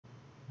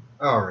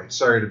Alright,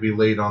 sorry to be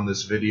late on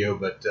this video,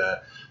 but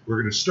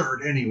we're going to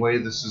start anyway.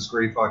 This is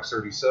Gray Fox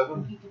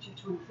 37,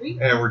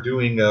 and we're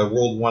doing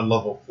World 1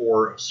 Level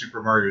 4 of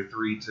Super Mario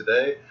 3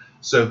 today.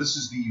 So this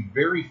is the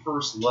very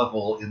first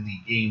level in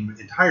the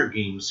entire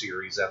game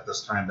series at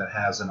this time that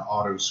has an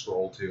auto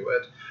scroll to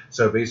it.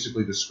 So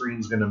basically the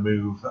screen's going to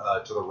move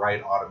to the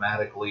right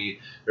automatically.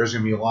 There's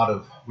going to be a lot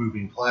of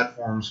moving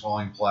platforms,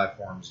 falling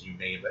platforms, you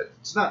name it.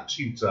 It's not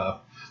too tough.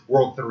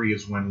 World 3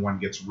 is when one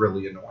gets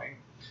really annoying.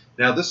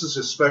 Now, this is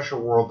a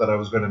special world that I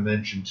was going to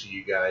mention to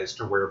you guys,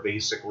 to where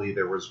basically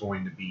there was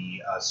going to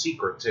be a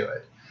secret to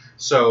it.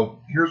 So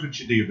here's what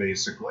you do,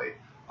 basically.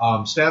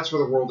 Stats for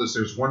the world is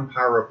there's one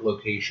power-up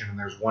location, and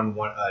there's one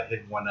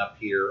hidden one up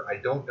here. I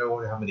don't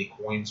know how many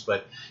coins,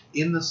 but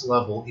in this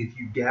level, if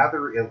you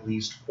gather at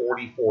least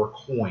 44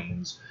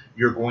 coins,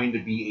 you're going to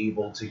be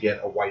able to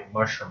get a white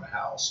mushroom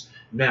house.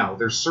 Now,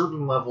 there's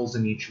certain levels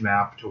in each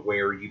map to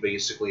where you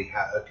basically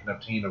can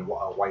obtain a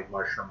white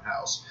mushroom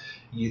house.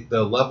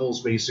 The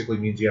levels basically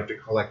means you have to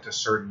collect a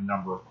certain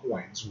number of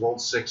coins.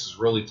 World 6 is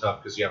really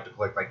tough because you have to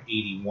collect like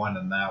 81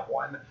 in that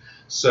one.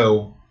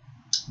 So,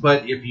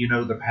 but if you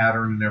know the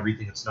pattern and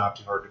everything, it's not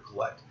too hard to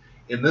collect.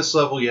 In this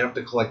level, you have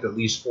to collect at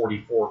least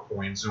 44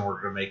 coins in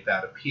order to make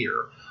that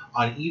appear.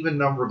 On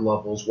even-numbered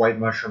levels, white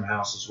mushroom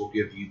houses will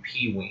give you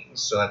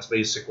P-wings. So that's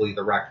basically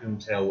the raccoon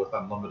tail with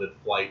unlimited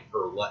flight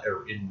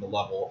or in the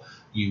level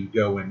you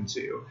go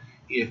into.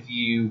 If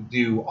you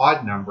do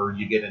odd number,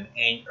 you get an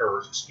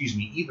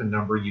even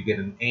number, you get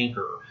an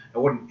anchor.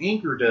 And what an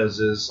anchor does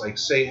is, like,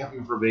 say,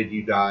 heaven forbid,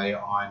 you die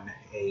on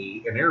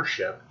an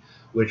airship,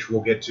 which we'll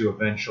get to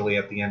eventually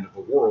at the end of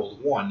the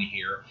World 1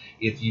 here.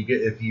 If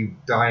you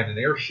die on an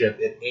airship,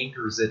 it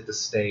anchors it to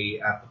stay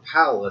at the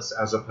palace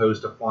as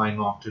opposed to flying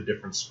off to a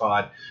different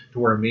spot to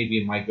where maybe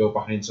it might go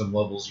behind some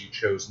levels you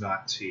chose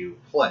not to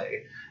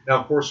play. Now,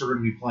 of course, we're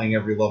going to be playing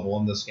every level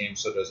in this game,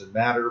 so it doesn't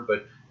matter,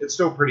 but it's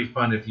still pretty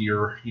fun if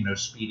you're,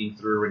 speeding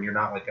through and you're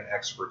not like an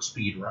expert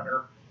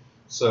speedrunner.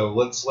 So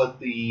let's let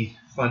the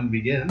fun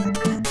begin.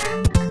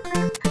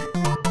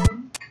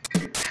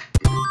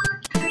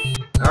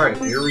 Alright,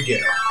 here we go.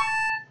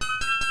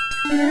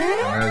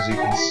 And as you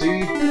can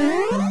see,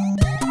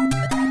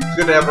 it's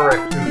good to have a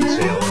raccoon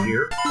tail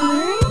here.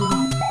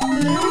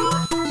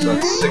 So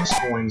that's 6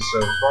 coins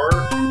so far.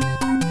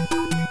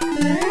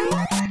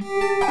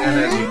 And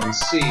as you can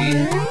see,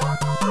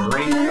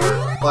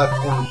 the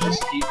platforms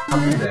just keep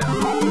coming down.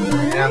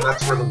 And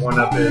that's where the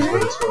 1-up is,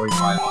 but it's going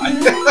bye-bye.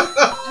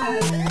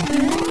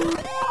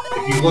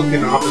 If you look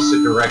in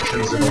opposite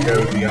directions, it'll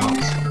go the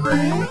opposite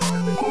direction. That's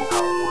typically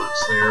how it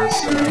works there.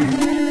 So,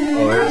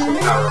 oh, there's the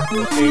power-up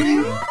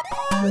location.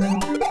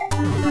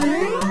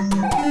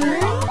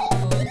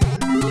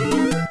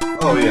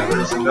 Oh yeah,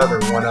 there's another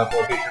 1-up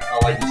location.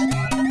 Oh, I just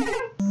died.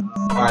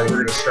 Alright, we're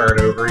gonna start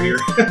over here.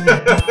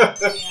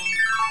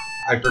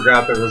 I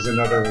forgot there was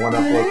another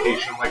 1-up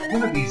location. Like,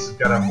 one of these has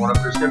got a 1-up.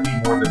 There's gonna be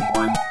more than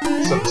one.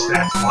 So the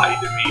stats lied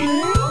to me.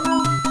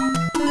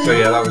 So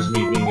yeah, that was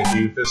me being a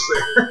doofus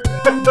there.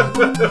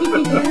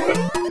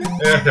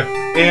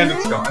 And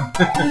it's gone.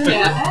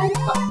 Yeah, it's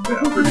gone.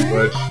 Yeah, pretty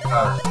much.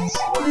 Alright,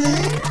 so let's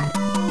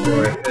go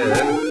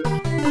ahead.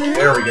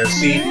 There we go.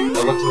 See, I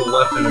look to the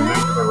left and I move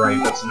to the right.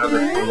 That's another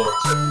cool little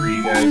tip for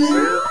you guys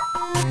there.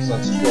 So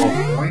that's 12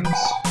 coins.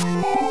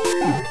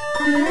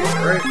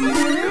 Alright, let's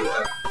get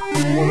that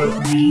 1-up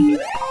B.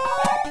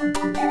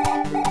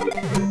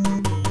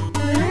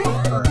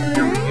 Alright,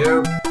 here we go.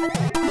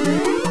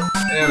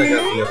 And I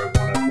got the other 1-up.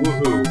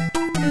 Woohoo!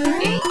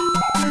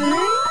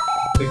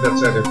 I think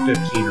that's either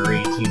 15 or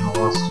 18. I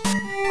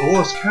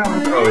lost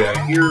count. Oh yeah,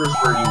 here's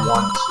where you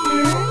want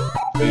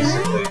to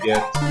basically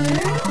get.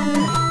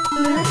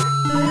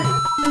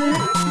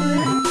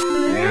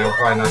 Yeah, I'm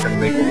probably not going to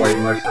make a white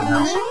mushroom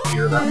house up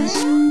here. That was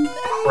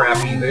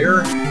crappy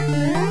there.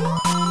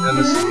 And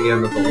this is the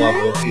end of the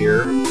level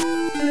here.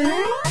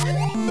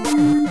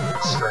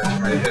 Scratch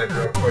my head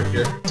real quick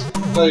here.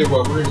 Tell you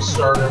what, we're going to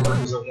start over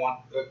because I want.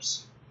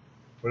 Oops.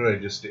 What did I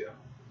just do?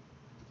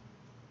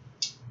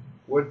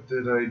 What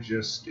did I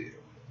just do?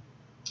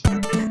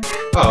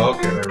 Oh,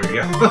 okay, there we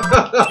go.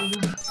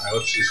 Alright,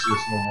 let's just do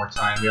this one more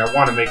time here. I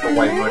want to make the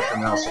white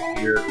mushroom house up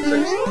here because I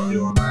just love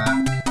doing that.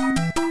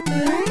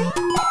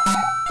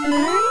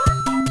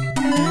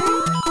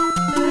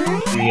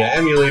 The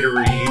emulator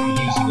we're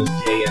using is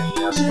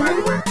JNES, by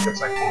the way. I think it's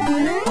like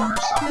 1.1 or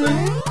something.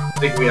 I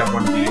think we have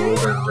one of the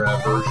older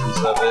versions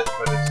of it,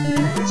 but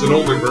it's an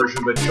older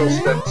version, but still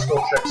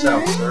checks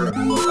out, sir.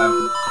 And we'll have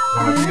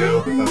 1-up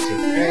go, but that's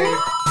okay.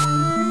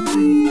 At the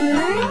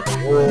end of the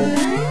world.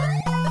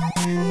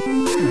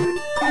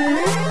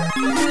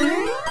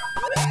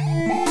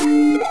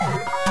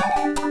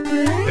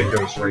 It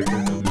goes right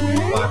through the new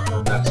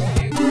platform. That's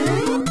cute.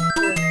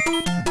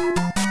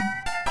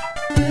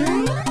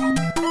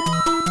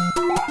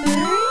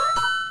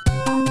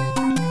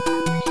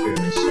 Okay,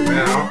 so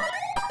now.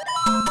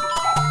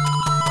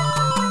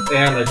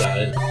 And I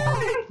died.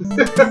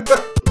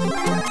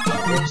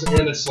 Oops,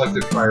 and it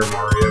selected Fire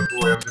Mario.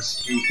 Boy, I'm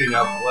just goofing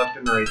up left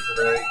and right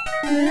today.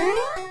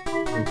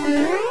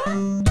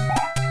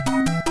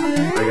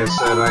 Like I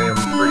said, I am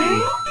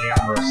pretty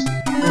damn rusty.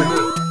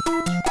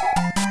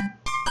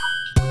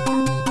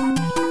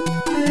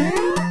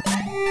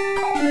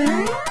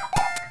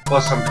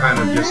 Plus, I'm kind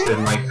of just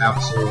in like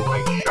absolute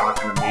like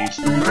shock and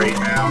amazement right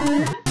now.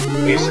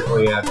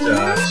 Basically, at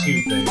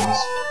two things.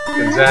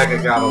 Gonzaga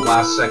got a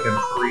last-second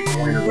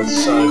three-pointer with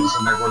Suggs,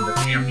 and they're winning the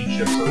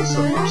championship. So this is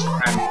the first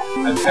time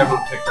I've ever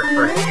picked a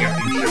correct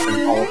championship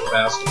in college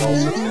basketball.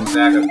 So it's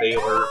Gonzaga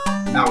Baylor.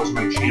 That was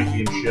my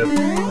championship.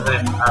 And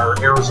then our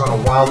Arizona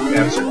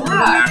Wildcats are winning the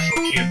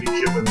national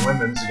championship in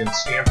women's against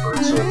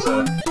Stanford. So it's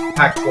a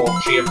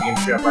Pac-12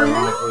 championship,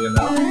 ironically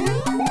enough.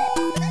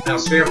 Now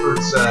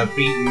Stanford's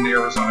beaten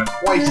Arizona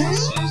twice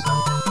this season.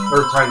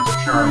 Third time's a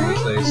charm,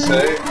 as they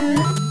say.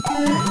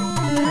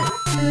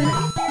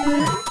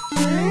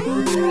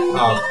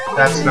 Oh,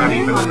 that's not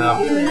even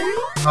enough.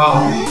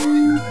 Oh,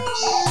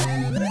 nice.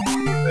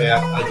 Yeah,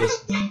 I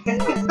just...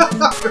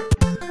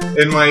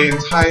 in my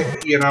entire...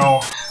 You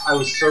know, I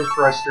was so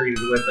frustrated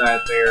with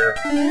that there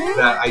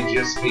that I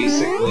just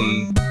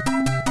basically...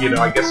 You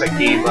know, I guess I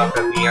gave up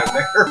at the end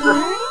there.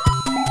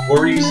 What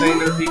were you saying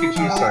there,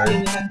 Pikachu?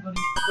 Sorry.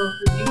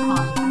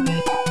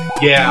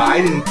 Yeah,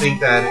 I didn't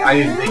think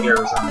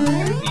Arizona was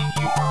going to beat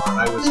UConn.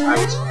 I was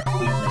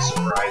completely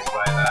surprised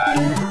by that.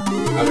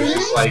 I was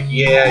just like,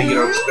 yeah, you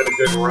know, it's been a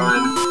good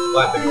run.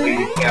 Glad the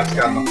Lady Cats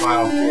got in the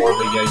Final Four,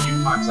 but yeah,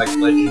 UConn's like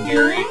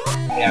legendary.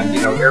 And,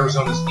 you know,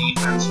 Arizona's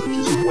defense, which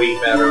is way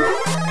better,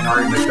 and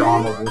Ari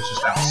McDonald was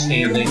just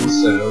outstanding.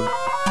 So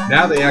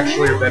now they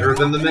actually are better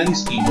than the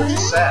men's team, which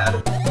is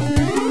sad.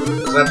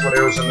 Because that's what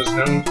Arizona's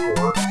known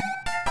for.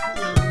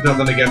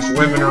 Nothing against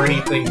women or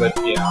anything, but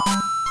yeah,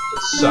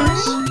 it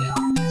sucks.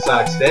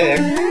 Sucks dick.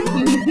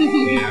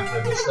 Yeah,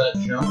 I missed that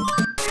jump.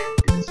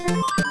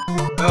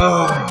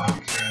 Oh,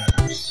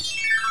 gosh.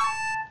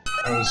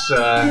 I was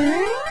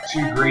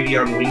too greedy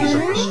on Wings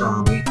of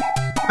Pastrami.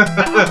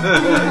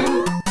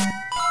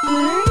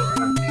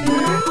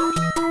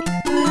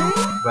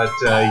 But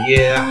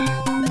yeah,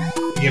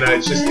 you know,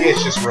 it's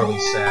just really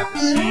sad to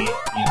see,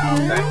 you know,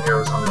 that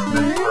Arizona's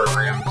men's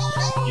program is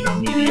just, you know,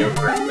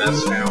 mediocre at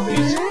best now,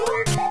 basically.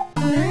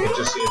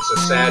 It's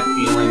a sad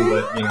feeling,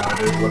 but, you know, it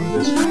is what it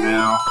is for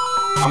now.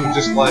 I'm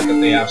just glad that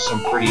they have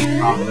some pretty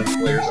competent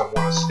players that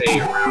want to stay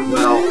around.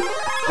 Well,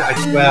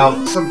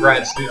 some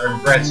grad students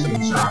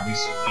are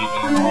obviously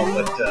leaving and all,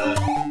 but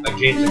like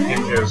James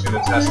Akinjo is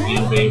going to test the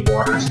NBA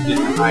waters. He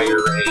didn't hire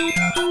a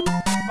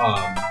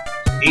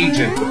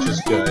agent, which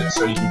is good,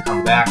 so you can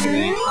come back at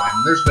any time.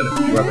 And there's been a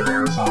few other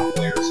Arizona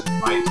players in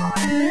my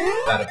time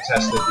that have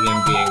tested the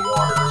NBA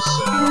waters,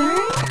 so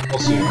we'll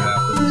see what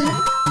happens.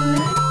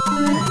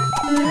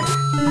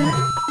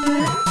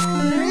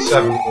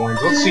 7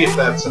 points. Let's see if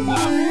that's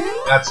enough.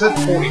 That's at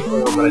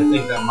 44, but I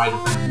think that might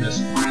have been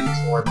misprint,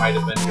 or it might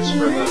have been just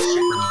for the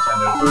Super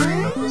Nintendo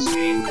version of this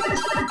game, which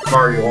is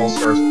Mario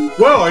All-Stars.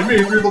 Well, I made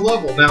it through the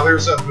level. Now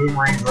there's a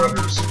Boomerang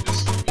Brothers,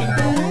 just, you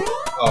know.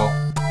 Oh,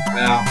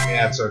 well,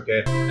 yeah, it's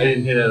okay. I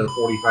didn't hit it at a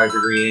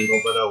 45-degree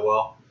angle, but oh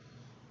well.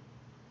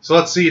 So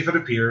let's see if it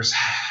appears.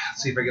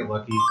 Let's see if I get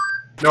lucky.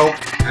 Nope,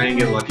 I didn't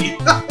get lucky.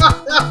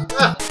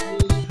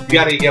 You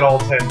gotta get all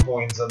 10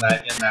 points in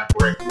that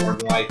brick, more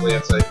than likely.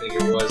 That's what I think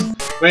it was.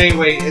 But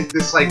anyway,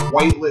 this like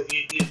white,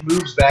 it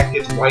moves back.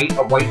 It's white,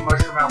 a white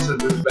mushroom out, so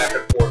it moves back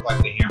and forth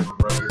like the Hammer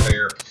Brother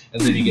there,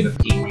 and then you get a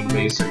P-wing.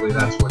 Basically,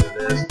 that's what it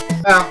is.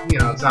 Well, you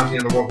know, it's not the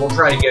end of the world. We'll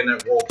try again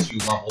at World 2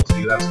 Level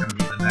 2. That's going to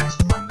be the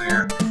next one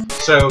there.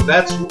 So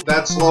that's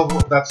level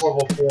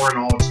 4 in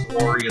all its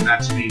glory, and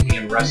that's me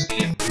being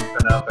rusty and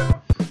goofing up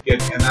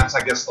and that's,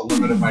 I guess, the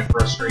limit of my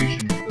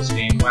frustration with this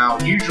game. Wow,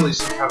 usually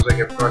sometimes I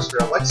get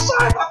frustrated, like,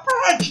 son of a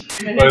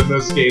bitch! But in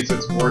this case,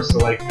 it's more so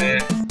like, meh,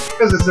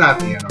 because it's not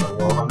the end of the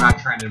world. I'm not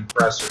trying to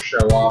impress or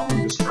show off.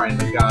 I'm just trying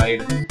to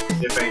guide,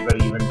 if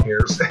anybody even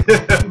cares.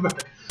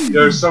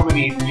 There's so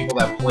many people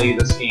that play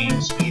this game,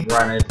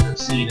 speedrun it, have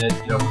seen it,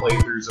 you know,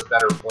 playthroughs of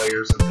better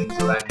players and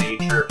things of that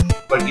nature.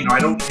 But, you know, I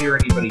don't hear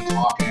anybody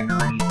talking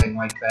or anything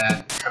like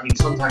that. I mean,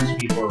 sometimes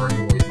people are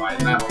annoyed by it,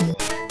 and I don't believe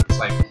them. It's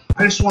like,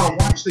 I just want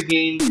to watch the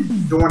game,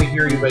 don't want to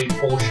hear anybody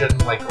bullshit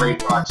like Gray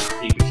Fox or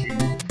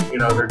Pikachu. You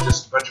know, they're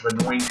just a bunch of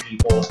annoying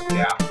people.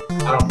 Yeah,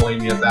 I don't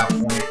blame you at that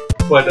point.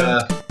 But,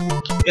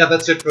 yeah,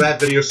 that's it for that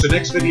video. So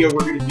next video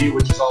we're going to do,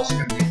 which is also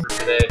going to be for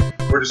today,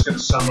 we're just going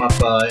to sum up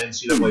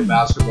NCAA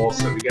basketball.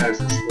 So if you guys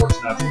are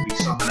sports nuts, we'll be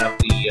summing up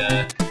the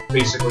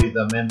basically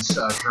the men's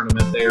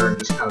tournament there and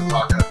just kind of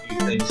talking a few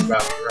things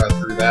about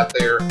through that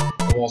there.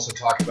 And we'll also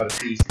talk about a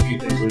few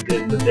things we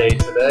did in the day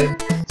today.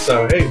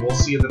 So, hey, we'll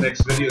see you in the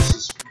next video. This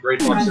is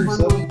Great Fox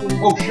 37.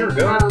 Oh, sure,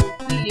 go ahead.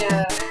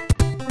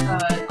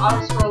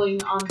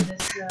 Auto-scrolling on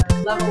this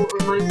level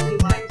reminds me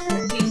when I used to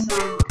see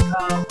some, when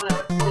I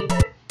would play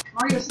the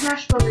Mario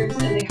Smash Brothers,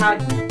 and they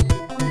had,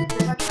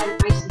 there's like an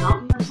ice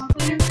mountain or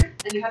something,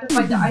 and you had to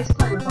fight the ice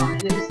climbers on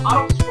it, and it was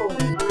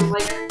auto-scrolling, and I'm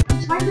like, I'm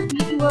trying to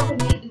beat you up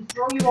and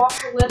throw you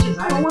off the ledges.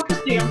 I don't want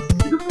this damn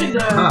stupid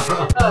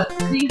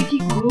screen to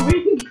keep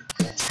moving.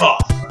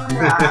 Tough.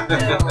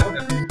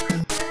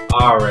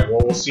 Alright,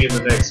 well, we'll see you in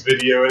the next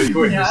video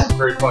anyway. Yeah. This is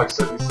Great Fox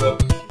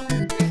 77.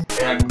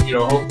 And,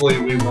 hopefully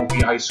we won't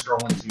be ice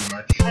scrolling too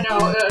much. I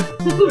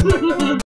know.